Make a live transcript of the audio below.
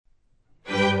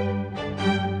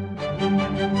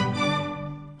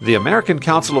The American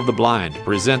Council of the Blind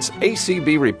presents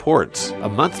ACB Reports, a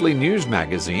monthly news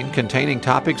magazine containing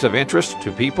topics of interest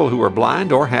to people who are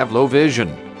blind or have low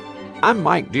vision. I'm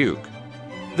Mike Duke.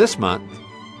 This month,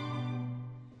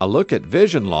 a look at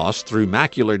vision loss through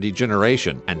macular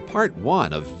degeneration and part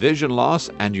 1 of vision loss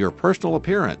and your personal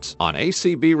appearance on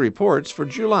ACB Reports for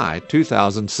July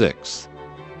 2006.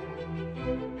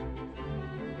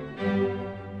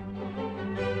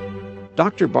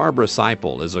 Dr. Barbara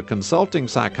Seipel is a consulting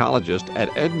psychologist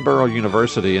at Edinburgh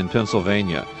University in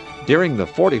Pennsylvania. During the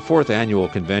 44th Annual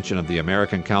Convention of the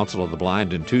American Council of the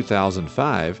Blind in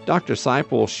 2005, Dr.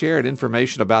 Seipel shared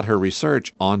information about her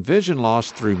research on vision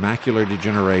loss through macular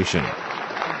degeneration.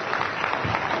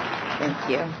 Thank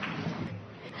you.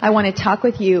 I want to talk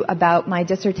with you about my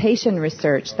dissertation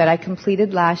research that I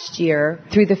completed last year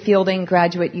through the Fielding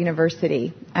Graduate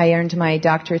University. I earned my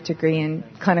doctorate degree in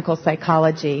clinical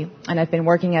psychology, and I've been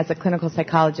working as a clinical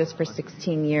psychologist for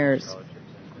 16 years.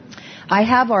 I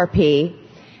have RP.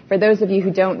 For those of you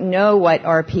who don't know what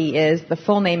RP is, the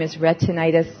full name is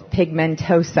retinitis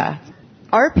pigmentosa.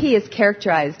 RP is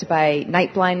characterized by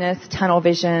night blindness, tunnel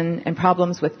vision, and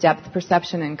problems with depth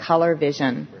perception and color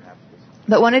vision.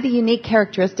 But one of the unique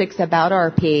characteristics about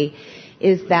RP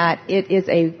is that it is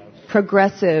a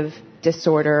progressive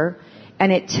disorder,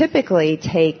 and it typically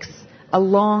takes a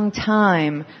long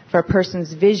time for a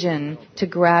person's vision to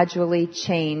gradually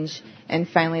change and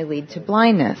finally lead to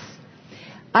blindness.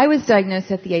 I was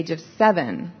diagnosed at the age of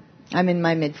 7. I'm in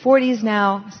my mid-40s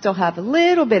now, still have a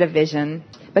little bit of vision.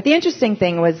 But the interesting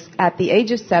thing was at the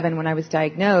age of 7 when I was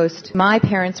diagnosed, my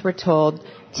parents were told,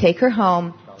 take her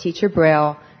home, teach her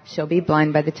Braille. She'll be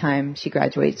blind by the time she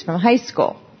graduates from high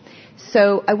school.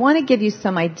 So I want to give you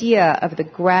some idea of the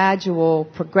gradual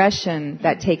progression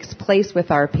that takes place with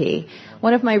RP.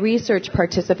 One of my research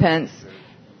participants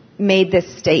made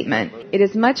this statement. It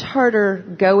is much harder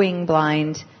going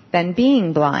blind than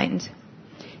being blind.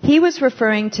 He was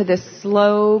referring to this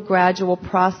slow, gradual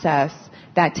process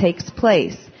that takes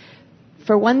place.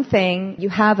 For one thing, you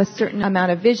have a certain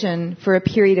amount of vision for a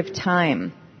period of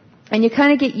time. And you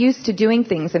kind of get used to doing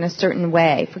things in a certain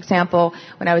way. For example,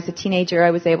 when I was a teenager,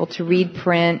 I was able to read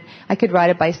print. I could ride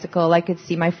a bicycle. I could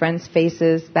see my friends'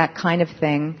 faces, that kind of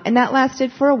thing. And that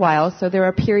lasted for a while, so there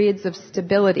are periods of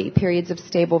stability, periods of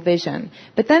stable vision.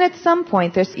 But then at some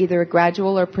point, there's either a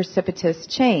gradual or precipitous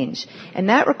change. And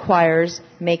that requires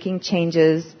making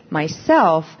changes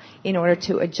myself in order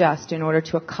to adjust, in order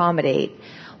to accommodate.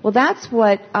 Well, that's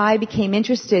what I became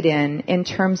interested in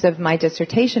terms of my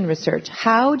dissertation research.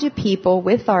 How do people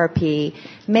with RP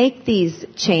make these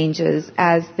changes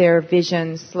as their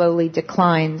vision slowly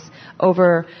declines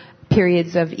over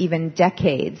periods of even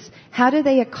decades? How do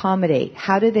they accommodate?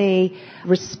 How do they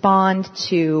respond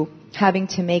to having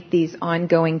to make these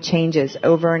ongoing changes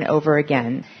over and over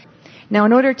again? Now,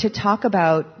 in order to talk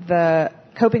about the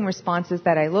coping responses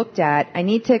that I looked at, I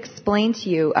need to explain to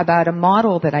you about a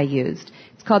model that I used.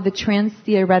 It's called the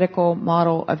trans-theoretical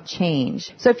model of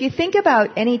change. So if you think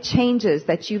about any changes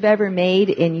that you've ever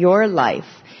made in your life,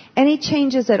 any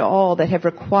changes at all that have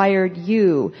required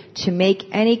you to make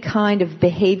any kind of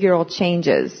behavioral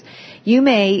changes, you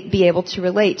may be able to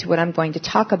relate to what I'm going to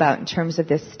talk about in terms of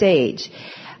this stage.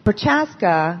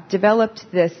 Prochaska developed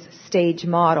this stage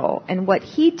model, and what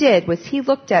he did was he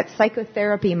looked at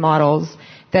psychotherapy models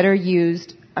that are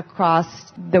used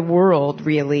across the world,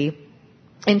 really,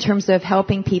 in terms of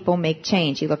helping people make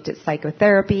change. He looked at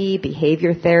psychotherapy,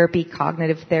 behavior therapy,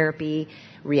 cognitive therapy,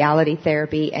 reality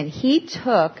therapy, and he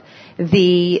took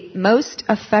the most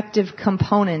effective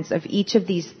components of each of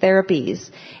these therapies,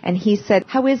 and he said,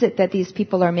 how is it that these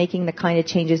people are making the kind of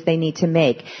changes they need to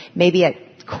make? Maybe at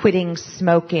quitting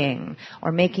smoking,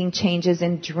 or making changes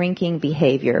in drinking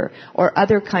behavior, or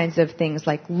other kinds of things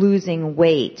like losing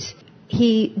weight.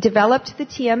 He developed the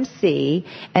TMC,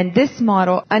 and this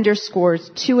model underscores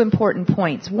 2 important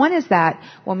points. One is that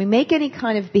when we make any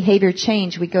kind of behavior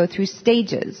change, we go through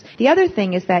stages. The other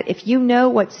thing is that if you know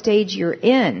what stage you're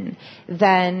in,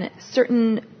 then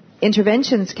certain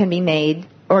interventions can be made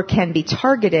or can be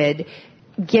targeted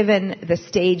given the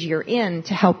stage you're in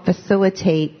to help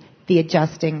facilitate the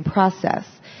adjusting process.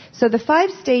 So the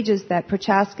 5 stages that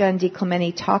Prochaska and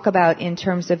DiClemente talk about in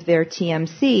terms of their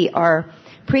TMC are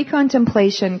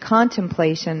pre-contemplation,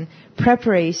 contemplation,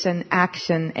 preparation,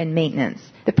 action, and maintenance.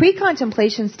 The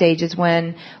pre-contemplation stage is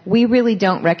when we really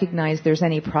don't recognize there's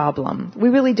any problem. We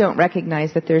really don't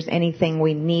recognize that there's anything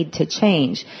we need to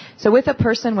change. So with a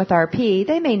person with RP,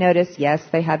 they may notice, yes,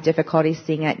 they have difficulty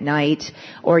seeing at night,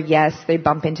 or yes, they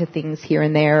bump into things here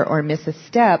and there or miss a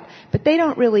step, but they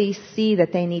don't really see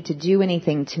that they need to do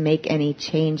anything to make any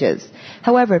changes.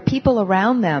 However, people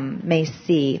around them may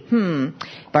see,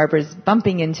 Barbara's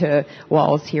bumping into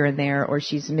walls here and there, or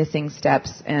she's missing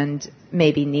steps and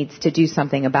maybe needs to do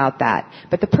something about that.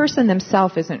 But the person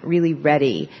themselves isn't really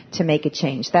ready to make a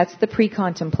change. That's the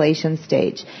pre-contemplation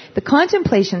stage. The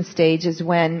contemplation stage is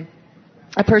when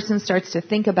a person starts to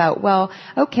think about, well,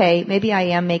 okay, maybe I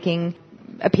am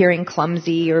appearing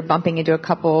clumsy or bumping into a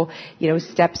couple,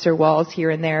 steps or walls here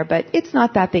and there, but it's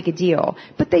not that big a deal.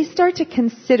 But they start to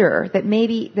consider that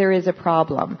maybe there is a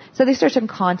problem. So they start to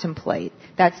contemplate.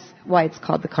 That's why it's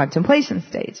called the contemplation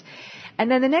stage. And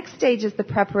then the next stage is the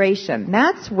preparation.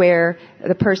 That's where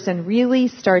the person really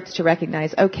starts to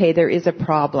recognize, okay, there is a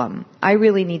problem. I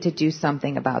really need to do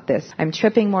something about this. I'm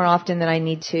tripping more often than I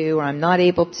need to, or I'm not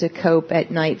able to cope at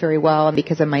night very well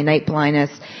because of my night blindness.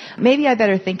 Maybe I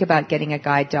better think about getting a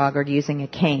guide dog or using a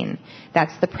cane.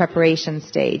 That's the preparation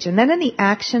stage. And then in the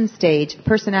action stage, the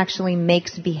person actually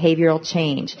makes behavioral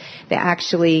change. They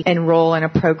actually enroll in a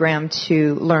program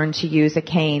to learn to use a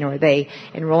cane, or they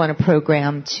enroll in a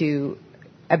program to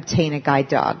obtain a guide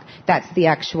dog. That's the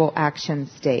actual action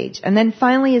stage. And then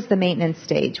finally is the maintenance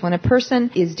stage. When a person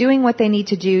is doing what they need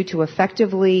to do to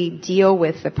effectively deal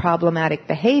with the problematic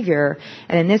behavior,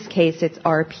 and in this case it's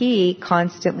RP,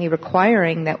 constantly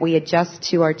requiring that we adjust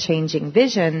to our changing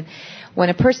vision, when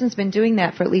a person's been doing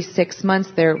that for at least 6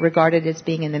 months, they're regarded as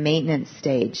being in the maintenance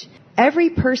stage. Every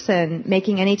person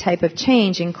making any type of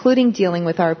change, including dealing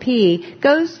with RP,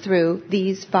 goes through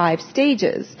these 5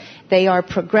 stages. They are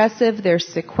progressive, they're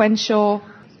sequential,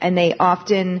 and they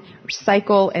often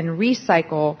cycle and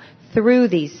recycle through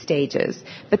these stages.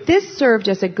 But this served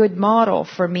as a good model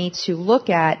for me to look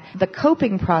at the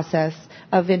coping process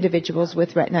of individuals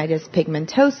with retinitis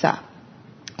pigmentosa.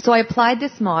 So I applied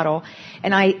this model,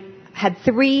 and I had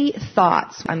 3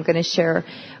 thoughts. I'm going to share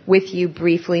with you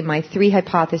briefly my 3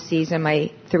 hypotheses and my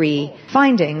 3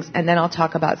 findings, and then I'll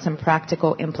talk about some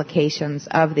practical implications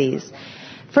of these.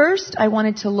 First, I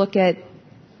wanted to look at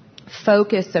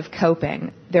focus of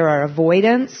coping. There are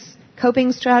avoidance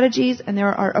coping strategies and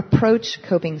there are approach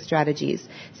coping strategies.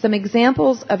 Some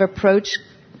examples of approach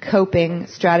coping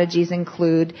strategies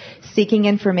include seeking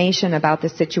information about the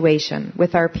situation.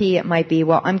 With RP, it might be,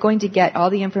 well, I'm going to get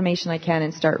all the information I can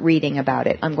and start reading about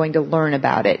it. I'm going to learn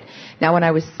about it. Now, when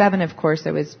I was 7, of course,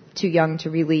 I was too young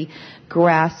to really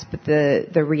grasp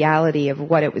the reality of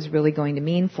what it was really going to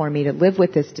mean for me to live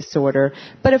with this disorder.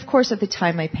 But of course, at the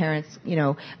time, my parents,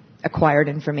 acquired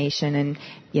information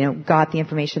and, got the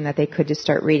information that they could to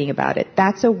start reading about it.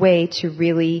 That's a way to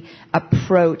really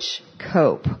approach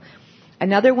cope.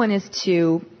 Another one is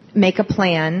to make a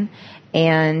plan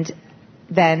and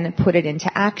then put it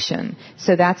into action.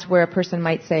 So that's where a person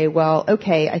might say, well,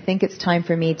 okay, I think it's time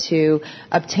for me to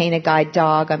obtain a guide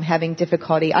dog. I'm having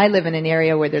difficulty. I live in an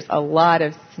area where there's a lot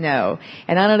of snow.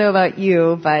 And I don't know about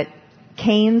you, but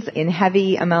canes in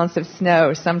heavy amounts of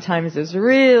snow sometimes is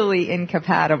really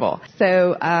incompatible.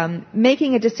 So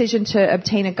making a decision to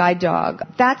obtain a guide dog,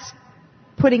 that's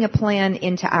putting a plan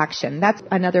into action. That's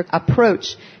another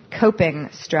approach coping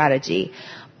strategy.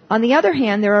 On the other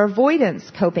hand, there are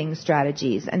avoidance coping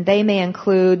strategies, and they may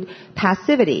include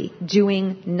passivity,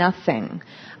 doing nothing,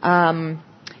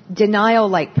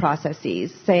 denial-like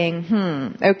processes,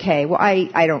 saying, okay, well,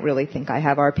 I don't really think I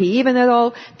have RP, even though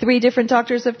all 3 different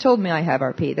doctors have told me I have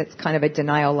RP. That's kind of a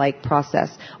denial-like process.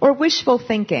 Or wishful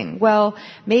thinking. Well,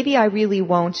 maybe I really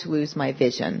won't lose my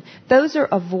vision. Those are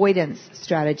avoidance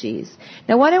strategies.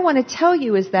 Now, what I want to tell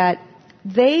you is that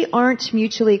they aren't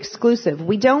mutually exclusive.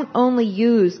 We don't only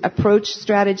use approach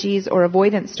strategies or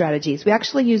avoidance strategies. We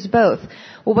actually use both.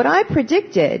 Well, what I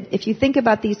predicted, if you think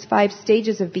about these 5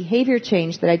 stages of behavior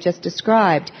change that I just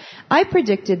described, I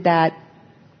predicted that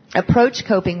approach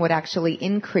coping would actually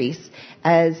increase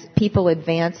as people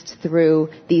advanced through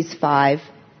these 5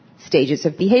 stages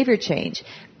of behavior change.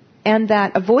 And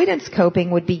that avoidance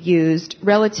coping would be used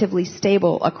relatively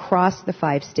stable across the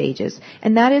 5 stages.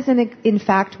 And that is, in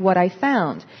fact, what I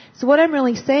found. So what I'm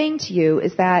really saying to you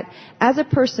is that as a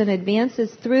person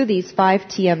advances through these 5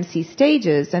 TMC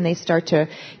stages and they start to,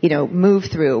 move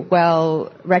through,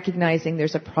 well, recognizing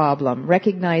there's a problem,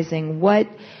 recognizing what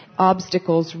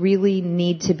obstacles really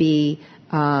need to be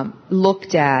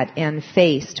looked at and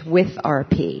faced with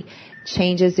RP.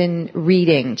 Changes in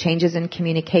reading, changes in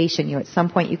communication. At some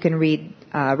point you can read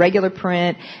regular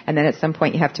print, and then at some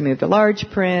point you have to move to large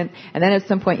print, and then at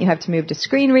some point you have to move to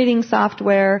screen reading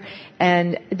software,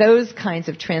 and those kinds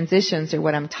of transitions are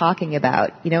what I'm talking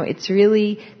about. It's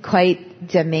really quite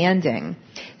demanding.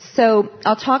 So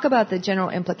I'll talk about the general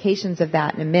implications of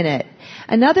that in a minute.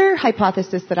 Another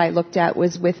hypothesis that I looked at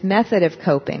was with method of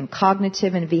coping,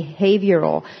 cognitive and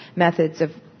behavioral methods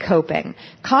of coping.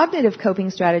 Cognitive coping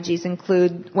strategies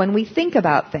include when we think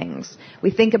about things.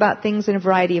 We think about things in a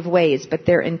variety of ways, but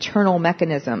they're internal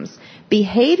mechanisms.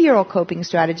 Behavioral coping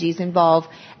strategies involve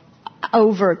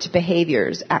overt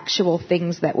behaviors, actual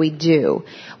things that we do.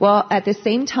 Well, at the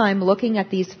same time, looking at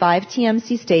these 5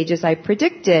 TMC stages, I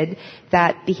predicted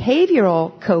that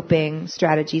behavioral coping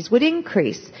strategies would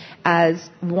increase as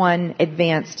one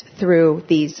advanced through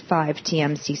these 5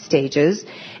 TMC stages,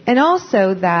 and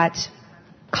also that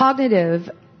cognitive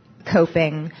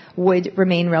coping would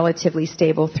remain relatively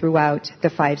stable throughout the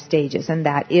 5 stages. And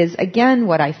that is, again,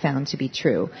 what I found to be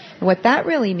true. And what that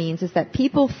really means is that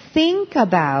people think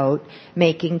about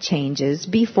making changes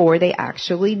before they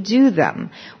actually do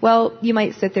them. Well, you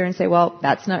might sit there and say, well,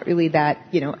 that's not really that,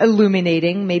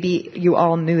 illuminating. Maybe you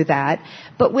all knew that.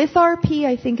 But with RP,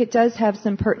 I think it does have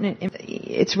some pertinent,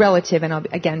 it's relative, and I'll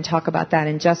again talk about that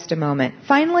in just a moment.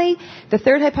 Finally, the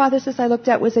third hypothesis I looked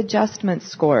at was adjustment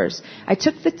scores. I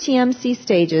took the TMC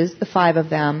stages, the 5 of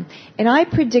them, and I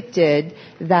predicted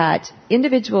that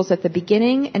individuals at the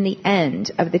beginning and the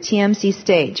end of the TMC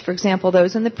stage, for example,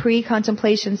 those in the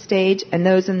pre-contemplation stage and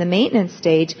those in the maintenance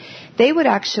stage, they would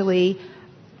actually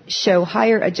show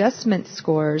higher adjustment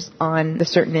scores on the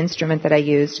certain instrument that I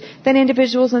used than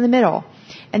individuals in the middle.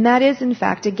 And that is, in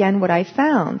fact, again, what I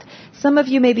found. Some of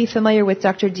you may be familiar with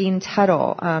Dr. Dean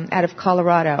Tuttle out of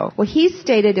Colorado. Well, he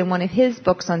stated in one of his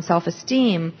books on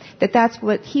self-esteem that that's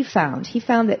what he found. He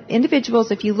found that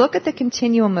individuals, if you look at the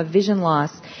continuum of vision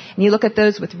loss, and you look at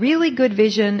those with really good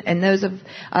vision and those of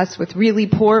us with really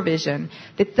poor vision,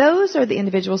 that those are the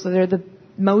individuals that are the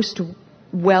most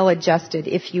well-adjusted,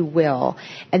 if you will,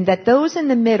 and that those in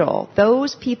the middle,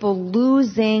 those people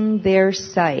losing their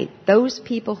sight, those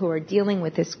people who are dealing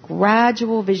with this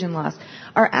gradual vision loss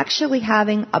are actually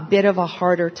having a bit of a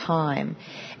harder time.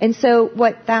 And so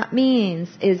what that means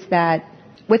is that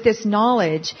with this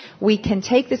knowledge, we can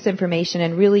take this information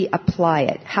and really apply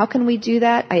it. How can we do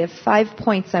that? I have 5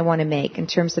 points I want to make in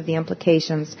terms of the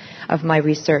implications of my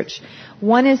research.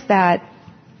 One is that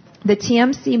the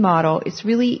TMC model is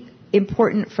really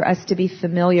important for us to be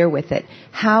familiar with it.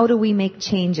 How do we make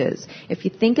changes? If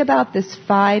you think about this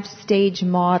 5-stage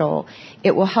model,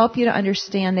 it will help you to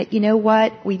understand that,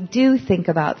 we do think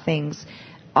about things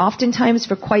oftentimes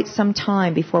for quite some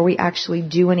time before we actually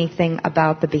do anything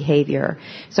about the behavior.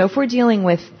 So if we're dealing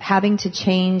with having to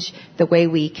change the way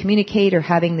we communicate or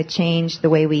having to change the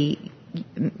way we,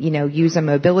 use a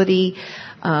mobility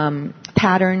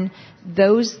pattern,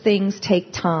 those things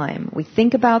take time. We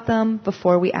think about them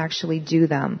before we actually do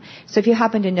them. So if you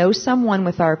happen to know someone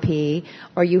with RP,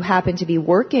 or you happen to be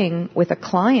working with a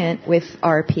client with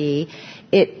RP,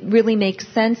 it really makes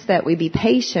sense that we be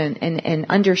patient and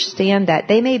understand that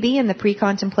they may be in the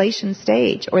pre-contemplation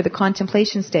stage or the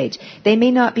contemplation stage. They may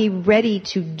not be ready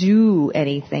to do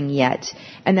anything yet,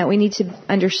 and that we need to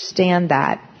understand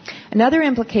that. Another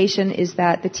implication is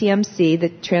that the TMC, the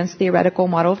Trans-Theoretical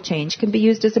Model of Change, can be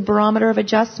used as a barometer of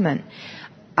adjustment.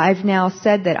 I've now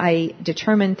said that I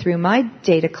determined through my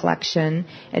data collection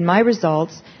and my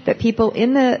results that people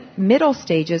in the middle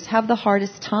stages have the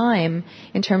hardest time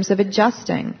in terms of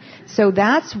adjusting. So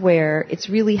that's where it's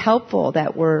really helpful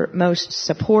that we're most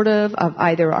supportive of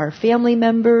either our family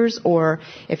members, or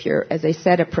if you're, as I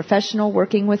said, a professional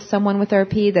working with someone with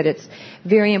RP, that it's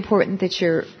very important that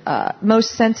you're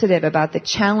most sensitive about the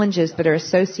challenges that are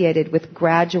associated with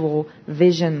gradual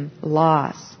vision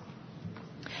loss.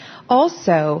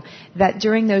 Also, that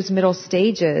during those middle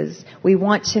stages, we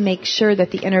want to make sure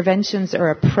that the interventions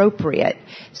are appropriate.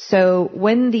 So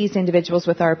when these individuals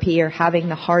with RP are having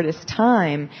the hardest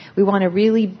time, we want to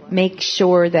really make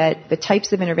sure that the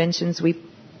types of interventions we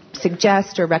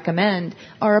suggest or recommend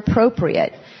are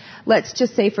appropriate. Let's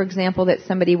just say, for example, that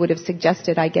somebody would have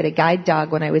suggested I get a guide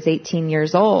dog when I was 18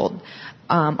 years old.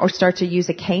 Or start to use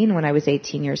a cane when I was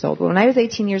 18 years old. Well, when I was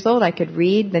 18 years old, I could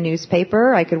read the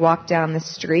newspaper, I could walk down the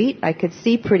street, I could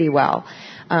see pretty well.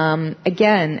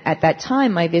 Again, at that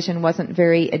time, my vision wasn't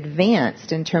very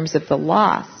advanced in terms of the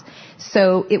loss.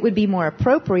 So it would be more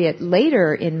appropriate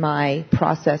later in my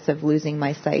process of losing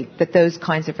my sight that those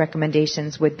kinds of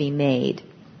recommendations would be made.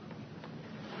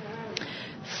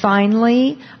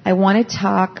 Finally, I want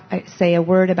to say a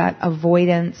word about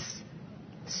avoidance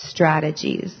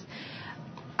strategies.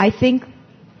 I think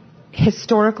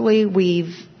historically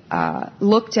we've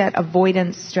looked at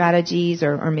avoidance strategies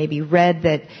or maybe read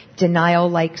that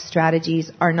denial-like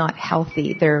strategies are not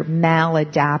healthy. They're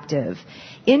maladaptive.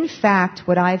 In fact,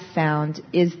 what I've found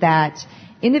is that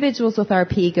individuals with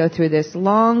RP go through this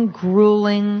long,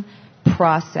 grueling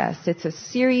process. It's a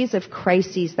series of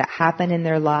crises that happen in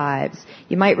their lives.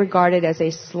 You might regard it as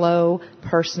a slow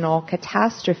personal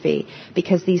catastrophe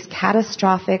because these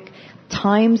catastrophic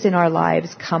times in our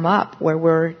lives come up where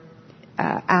we're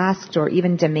asked or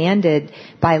even demanded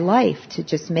by life to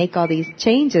just make all these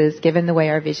changes given the way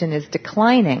our vision is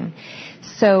declining.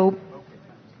 So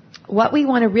what we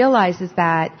want to realize is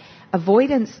that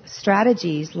avoidance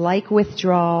strategies like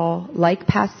withdrawal, like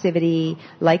passivity,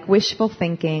 like wishful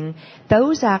thinking,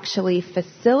 those actually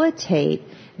facilitate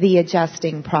the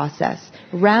adjusting process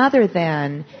rather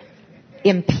than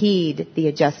impede the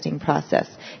adjusting process.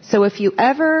 So if you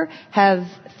ever have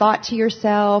thought to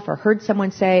yourself or heard someone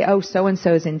say, oh,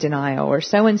 so-and-so's in denial or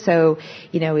so-and-so,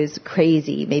 is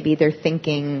crazy. Maybe they're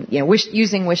thinking,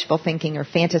 using wishful thinking or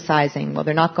fantasizing, well,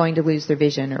 they're not going to lose their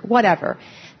vision or whatever.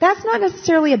 That's not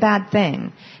necessarily a bad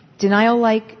thing.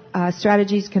 Denial-like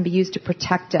strategies can be used to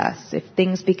protect us. If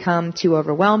things become too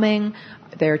overwhelming,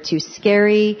 they're too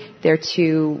scary, they're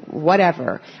too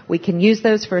whatever, we can use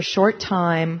those for a short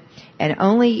time. And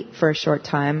only for a short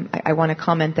time. I want to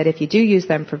comment that if you do use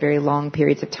them for very long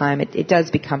periods of time, it does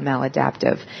become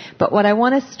maladaptive. But what I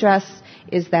want to stress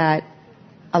is that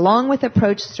along with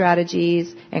approach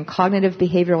strategies and cognitive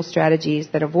behavioral strategies,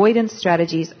 that avoidance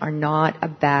strategies are not a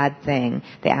bad thing.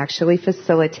 They actually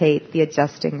facilitate the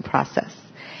adjusting process.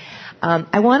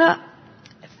 I want to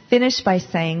finish by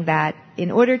saying that in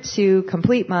order to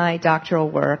complete my doctoral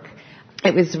work,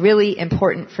 it was really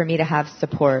important for me to have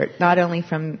support, not only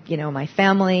from, my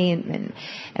family and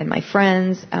my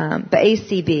friends, but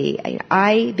ACB.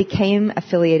 I became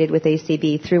affiliated with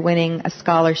ACB through winning a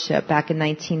scholarship back in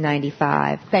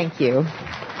 1995. Thank you.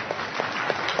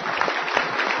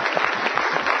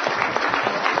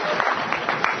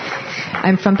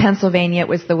 I'm from Pennsylvania. It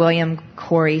was the William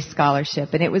Corey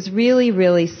Scholarship, and it was really,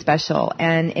 really special.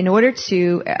 And in order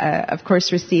to, of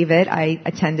course, receive it, I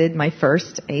attended my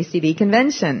first ACB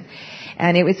convention.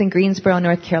 And it was in Greensboro,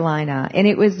 North Carolina. And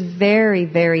it was very,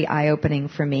 very eye-opening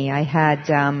for me. I had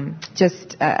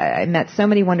I met so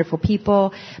many wonderful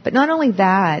people. But not only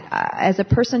that, as a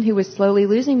person who was slowly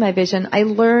losing my vision, I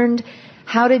learned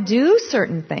how to do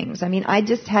certain things. I mean, I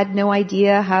just had no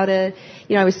idea how to,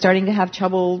 I was starting to have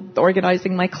trouble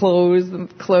organizing my clothes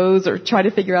or try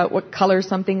to figure out what color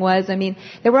something was. I mean,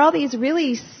 there were all these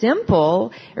really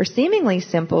simple or seemingly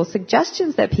simple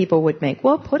suggestions that people would make.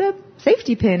 Well, put a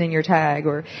safety pin in your tag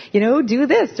or, do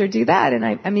this or do that. And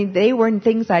I mean, they were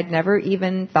things I'd never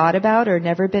even thought about or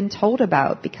never been told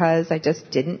about because I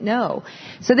just didn't know.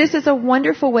 So this is a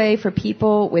wonderful way for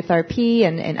people with RP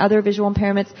and other visual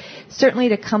impairments certainly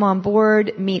to come on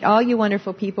board, meet all you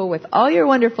wonderful people with all your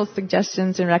wonderful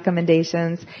suggestions and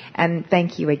recommendations. And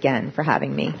thank you again for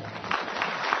having me.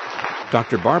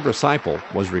 Dr. Barbara Seipel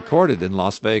was recorded in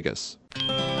Las Vegas.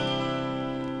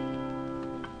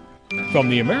 From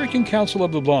the American Council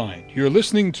of the Blind, you're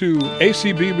listening to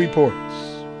ACB Reports.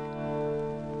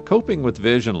 Coping with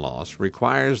vision loss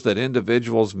requires that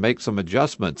individuals make some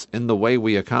adjustments in the way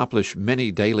we accomplish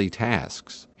many daily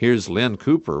tasks. Here's Lynn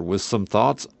Cooper with some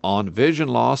thoughts on vision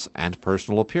loss and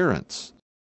personal appearance.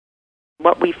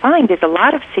 What we find is a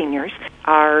lot of seniors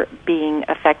are being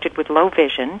affected with low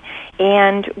vision,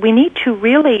 and we need to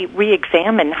really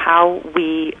re-examine how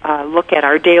we look at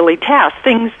our daily tasks,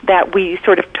 things that we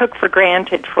sort of took for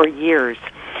granted for years.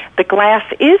 The glass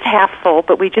is half full,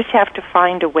 but we just have to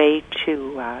find a way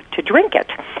to drink it.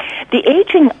 The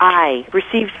aging eye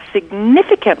receives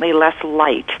significantly less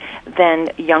light than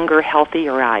younger,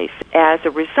 healthier eyes. As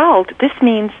a result, this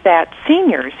means that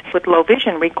seniors with low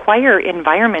vision require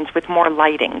environments with more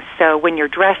lighting. So when you're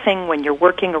dressing, when you're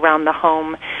working around the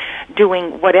home,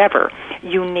 doing whatever,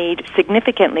 you need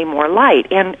significantly more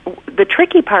light. And the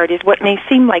tricky part is what may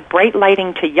seem like bright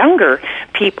lighting to younger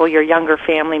people, your younger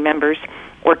family members,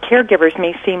 or caregivers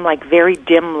may seem like very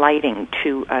dim lighting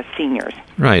to seniors.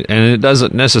 Right, and it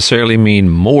doesn't necessarily mean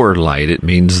more light. It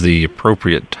means the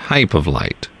appropriate type of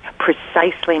light.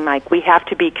 Precisely, Mike. We have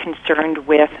to be concerned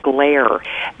with glare.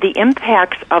 The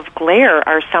impacts of glare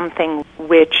are something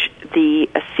which the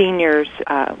seniors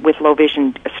with low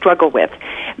vision struggle with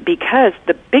because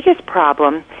the biggest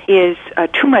problem is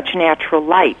too much natural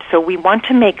light. So we want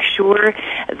to make sure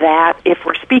that if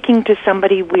we're speaking to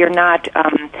somebody, we are not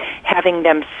having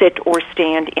them sit or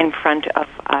stand in front of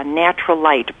natural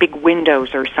light, big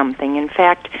windows or something. In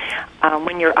fact,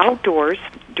 when you're outdoors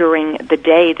during the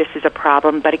day, this is a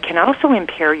problem, but it can also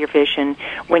impair your vision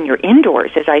when you're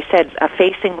indoors. As I said,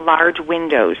 facing large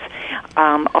windows,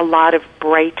 a lot of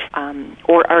bright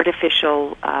or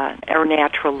artificial or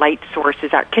natural light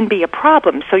sources can be a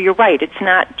problem. So you're right, it's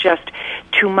not just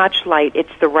too much light,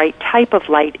 it's the right type of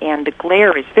light, and the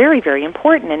glare is very, very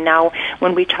important. And now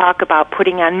when we talk about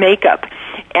putting on makeup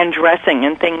and dressing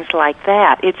and things like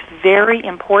that, it's very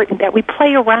important that we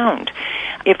play around.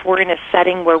 If we're in a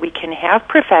setting where we can have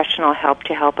professional help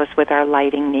to help us with our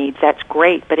lighting needs, that's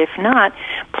great. But if not,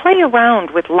 play around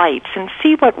with lights and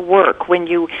see what work when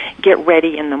you get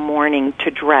ready in the morning to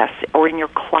dress, or in your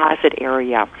closet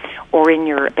area, or in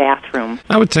your bathroom.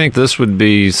 I would think this would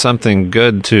be something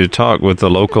good to talk with the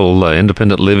local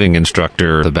independent living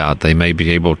instructor about. They may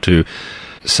be able to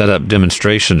set up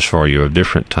demonstrations for you of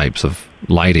different types of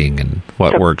lighting and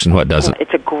what works and what doesn't.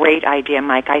 It's a great idea,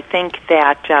 Mike. I think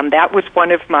that that was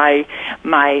one of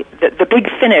the big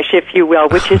finish, if you will,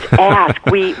 which is ask.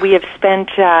 We have spent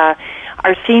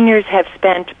our seniors have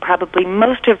spent probably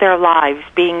most of their lives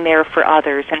being there for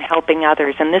others and helping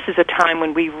others, and this is a time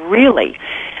when we really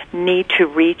need to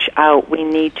reach out. We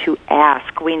need to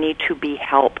ask. We need to be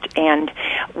helped. And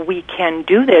we can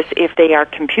do this if they are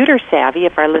computer savvy,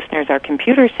 if our listeners are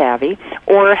computer savvy,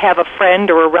 or have a friend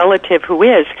or a relative who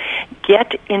is.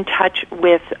 Get in touch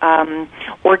with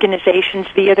organizations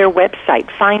via their website.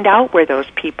 Find out where those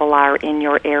people are in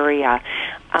your area.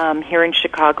 Here in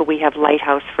Chicago, we have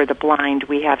Lighthouse for the Blind.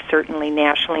 We have certainly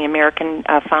nationally American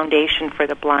Foundation for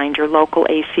the Blind, your local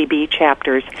ACB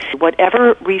chapters.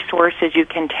 Whatever resources you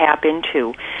can tap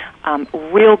into,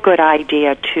 real good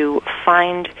idea to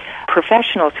find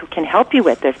professionals who can help you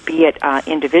with this, be it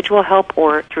individual help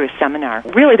or through a seminar.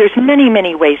 Really, there's many,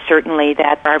 many ways, certainly,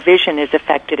 that our vision is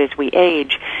affected as we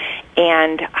age,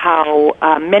 and how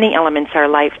many elements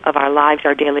of our lives,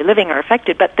 our daily living, are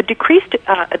affected. But the decreased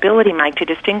ability, Mike, to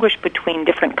distinguish between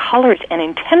different colors and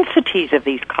intensities of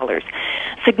these colors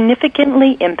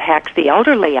significantly impacts the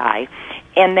elderly eye,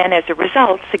 and then as a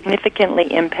result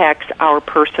significantly impacts our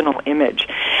personal image.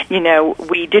 You know,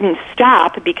 we didn't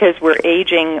stop because we're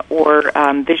aging or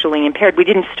visually impaired. We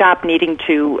didn't stop needing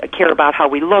to care about how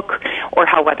we look or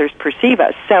how others perceive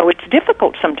us. So it's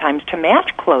difficult sometimes to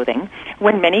match clothing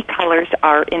when many colors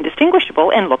are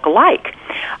indistinguishable and look alike.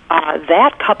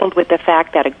 That, coupled with the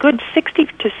fact that a good 60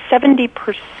 to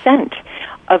 70%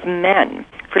 of men,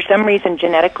 for some reason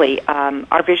genetically,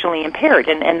 are visually impaired,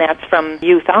 and that's from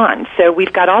youth on. So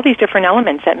we've got all these different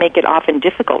elements that make it often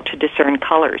difficult to discern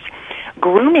colors.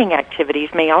 Grooming activities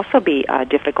may also be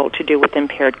difficult to do with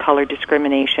impaired color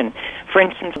discrimination. For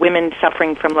instance, women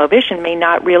suffering from low vision may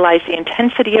not realize the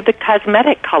intensity of the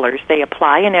cosmetic colors they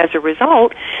apply, and as a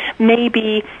result, may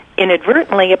be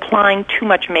inadvertently applying too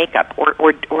much makeup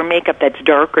or makeup that's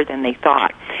darker than they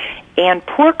thought. And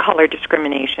poor color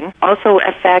discrimination also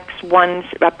affects one's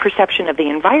perception of the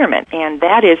environment, and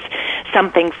that is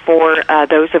something for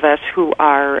those of us who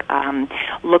are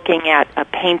looking at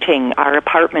painting our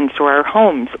apartments or our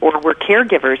homes, or we're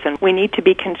caregivers, and we need to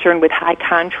be concerned with high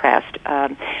contrast,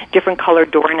 different color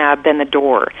doorknob than the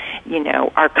door,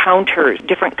 our counters,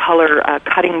 different color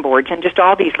cutting boards, and just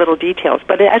all these little details.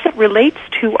 But as it relates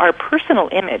to our personal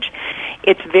image,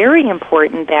 it's very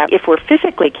important that if we're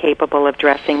physically capable of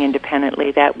dressing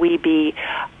independently, that we be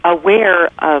aware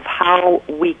of how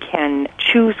we can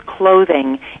choose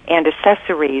clothing and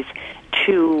accessories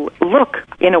to look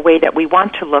in a way that we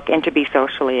want to look and to be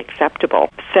socially acceptable.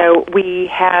 So we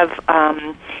have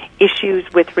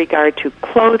issues with regard to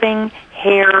clothing,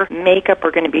 hair, makeup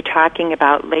we're going to be talking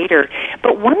about later.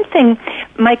 But one thing,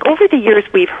 Mike, over the years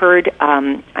we've heard,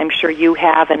 I'm sure you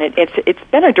have, and it's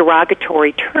been a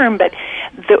derogatory term, but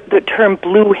the term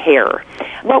blue hair.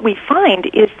 What we find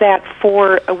is that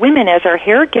for women, as our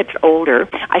hair gets older,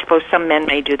 I suppose some men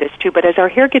may do this too, but as our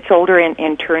hair gets older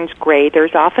and turns gray,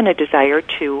 there's often a desire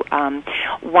to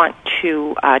want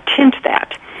to tint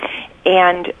that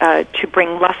and to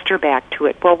bring luster back to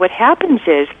it. Well, what happens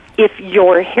is, if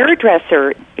your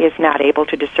hairdresser is not able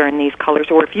to discern these colors,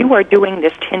 or if you are doing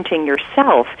this tinting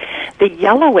yourself, the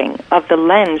yellowing of the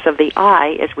lens of the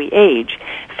eye as we age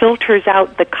filters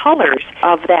out the colors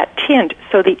of that tint,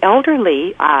 so the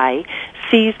elderly eye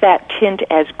sees that tint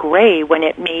as gray when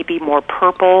it may be more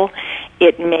purple.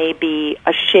 It may be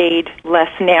a shade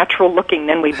less natural looking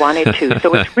than we wanted to.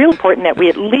 So it's real important that we,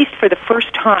 at least for the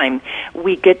first time,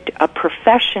 we get a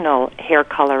professional hair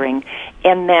coloring,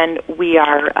 and then we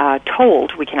are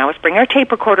told, we can always bring our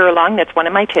tape recorder along, that's one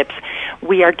of my tips,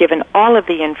 we are given all of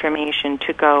the information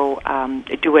to go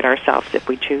do it ourselves if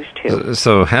we choose to.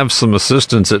 So have some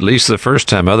assistance at least the first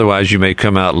time. Otherwise, you may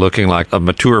come out looking like a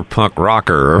mature punk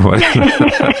rocker or what.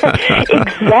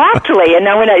 Exactly. And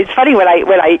now it's funny when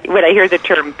I hear the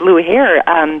term blue hair.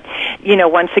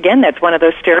 Once again, that's one of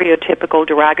those stereotypical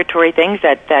derogatory things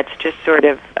that's just sort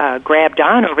of grabbed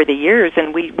on over the years,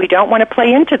 and we don't want to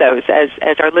play into those.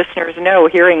 As our listeners know,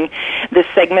 hearing this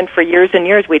segment for years and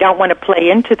years, we don't want to play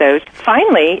into those.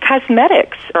 Finally,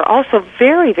 cosmetics are also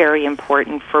very, very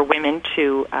important for women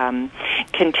to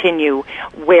continue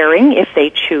wearing if they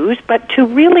choose, but to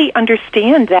really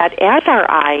understand that as our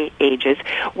eye ages,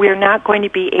 we're not going to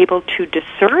be able to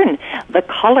discern the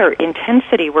color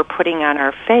intensity we're putting on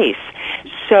our face.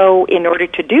 So in order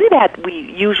to do that, we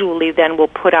usually then will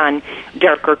put on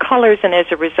darker colors, and as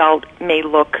a result may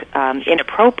look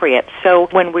inappropriate. So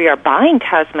when we are buying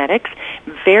cosmetics,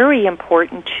 very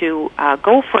important to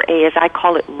go for as I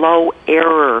call it, low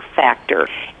error factor.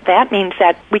 That means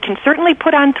that we can certainly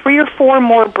put on 3 or 4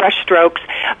 more brush strokes,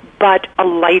 but a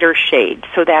lighter shade,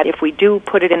 so that if we do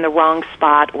put it in the wrong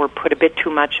spot or put a bit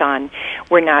too much on,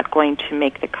 we're not going to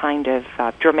make the kind of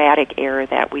dramatic error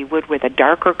that we would with a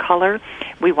darker color.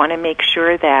 We want to make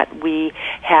sure that we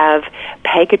have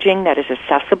packaging that is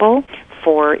accessible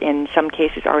for, in some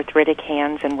cases, arthritic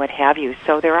hands and what have you.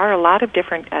 So there are a lot of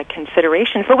different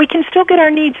considerations, but we can still get our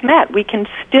needs met. We can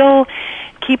still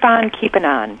keep on keeping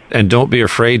on. And don't be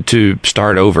afraid to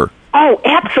start over. Oh,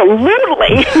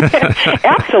 absolutely.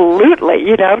 Absolutely,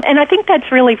 And I think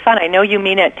that's really fun. I know you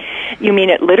mean it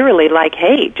literally, like,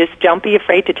 hey, just don't be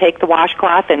afraid to take the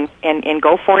washcloth and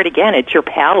go for it again. It's your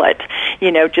palette.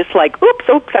 Just like, oops,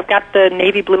 I've got the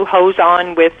navy blue hose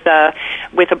on with a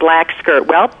black skirt.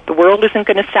 Well, the world isn't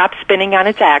going to stop spinning on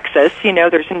its axis.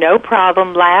 There's no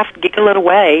problem. Laugh, giggle it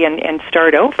away, and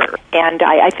start over. And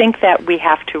I think that we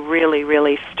have to really,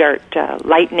 really start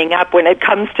lightening up when it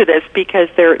comes to this, because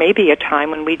there may be a time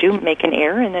when we do make an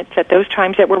error, and it's at those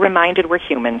times that we're reminded we're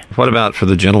human. What about for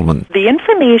the gentleman? The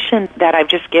information that I've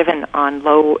just given on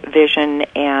low vision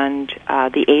and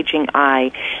the aging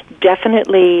eye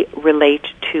definitely relate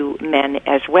to men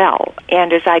as well.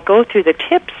 And as I go through the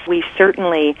tips, we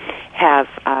certainly have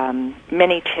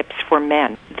many tips for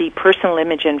men. The personal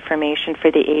image information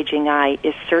for the aging eye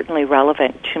is certainly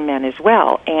relevant to men as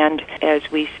well. And as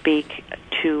we speak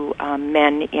to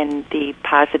men in the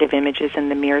Positive Images in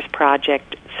the Mirrors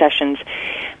Project sessions,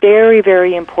 very,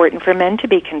 very important for men to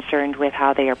be concerned with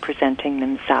how they are presenting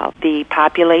themselves. The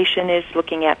population is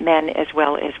looking at men as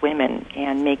well as women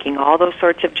and making all those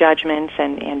sorts of judgments,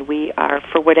 and we are,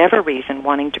 for whatever reason,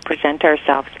 wanting to present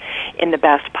ourselves in the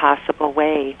best possible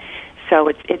way. So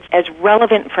it's as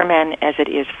relevant for men as it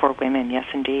is for women, yes,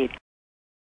 indeed.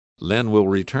 Lynn will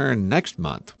return next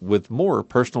month with more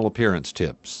personal appearance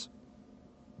tips.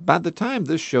 By the time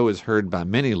this show is heard by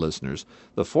many listeners,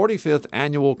 the 45th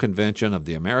Annual Convention of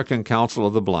the American Council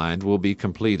of the Blind will be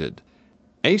completed.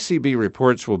 ACB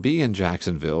Reports will be in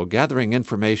Jacksonville gathering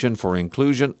information for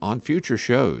inclusion on future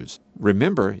shows.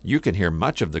 Remember, you can hear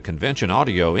much of the convention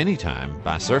audio anytime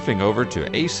by surfing over to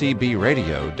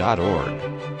acbradio.org.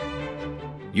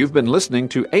 You've been listening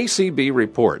to ACB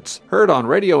Reports, heard on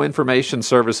Radio Information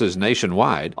Services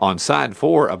nationwide on Side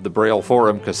 4 of the Braille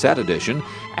Forum Cassette Edition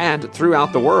and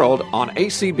throughout the world on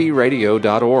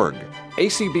acbradio.org.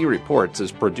 ACB Reports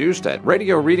is produced at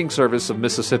Radio Reading Service of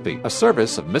Mississippi, a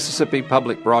service of Mississippi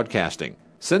Public Broadcasting.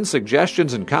 Send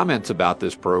suggestions and comments about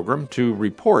this program to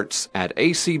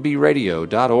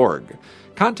reports@acbradio.org.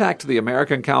 Contact the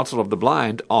American Council of the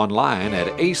Blind online at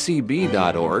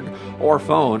acb.org or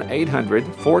phone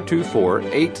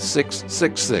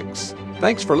 800-424-8666.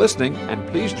 Thanks for listening, and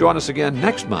please join us again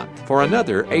next month for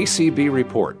another ACB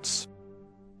Reports.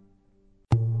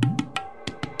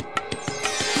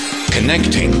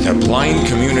 Connecting the blind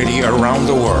community around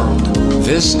the world.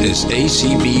 This is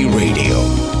ACB Radio.